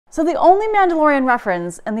So the only Mandalorian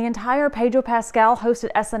reference in the entire Pedro Pascal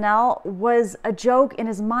hosted SNL was a joke in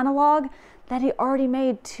his monologue that he already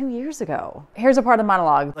made 2 years ago. Here's a part of the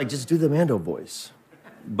monologue. Like, just do the Mando voice.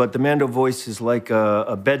 But the Mando voice is like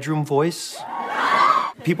a bedroom voice.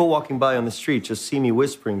 People walking by on the street just see me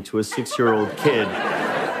whispering to a 6-year-old kid,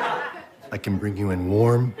 I can bring you in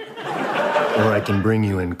warm, or I can bring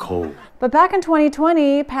you in cold. But back in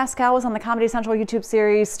 2020, Pascal was on the Comedy Central YouTube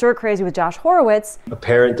series Stir Crazy with Josh Horowitz. A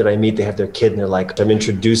parent that I meet, they have their kid and they're like, I'm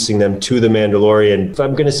introducing them to the Mandalorian. If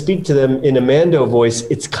I'm going to speak to them in a Mando voice,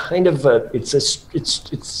 it's kind of it's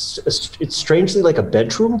strangely like a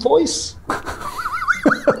bedroom voice.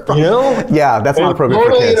 You know? Yeah, that's not appropriate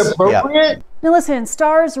for kids. Inappropriate. Yeah. Now listen,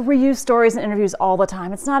 stars reuse stories and interviews all the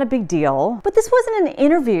time. It's not a big deal. But this wasn't an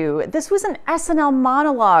interview. This was an SNL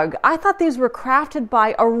monologue. I thought these were crafted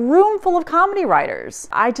by a room full of comedy writers.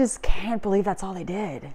 I just can't believe that's all they did.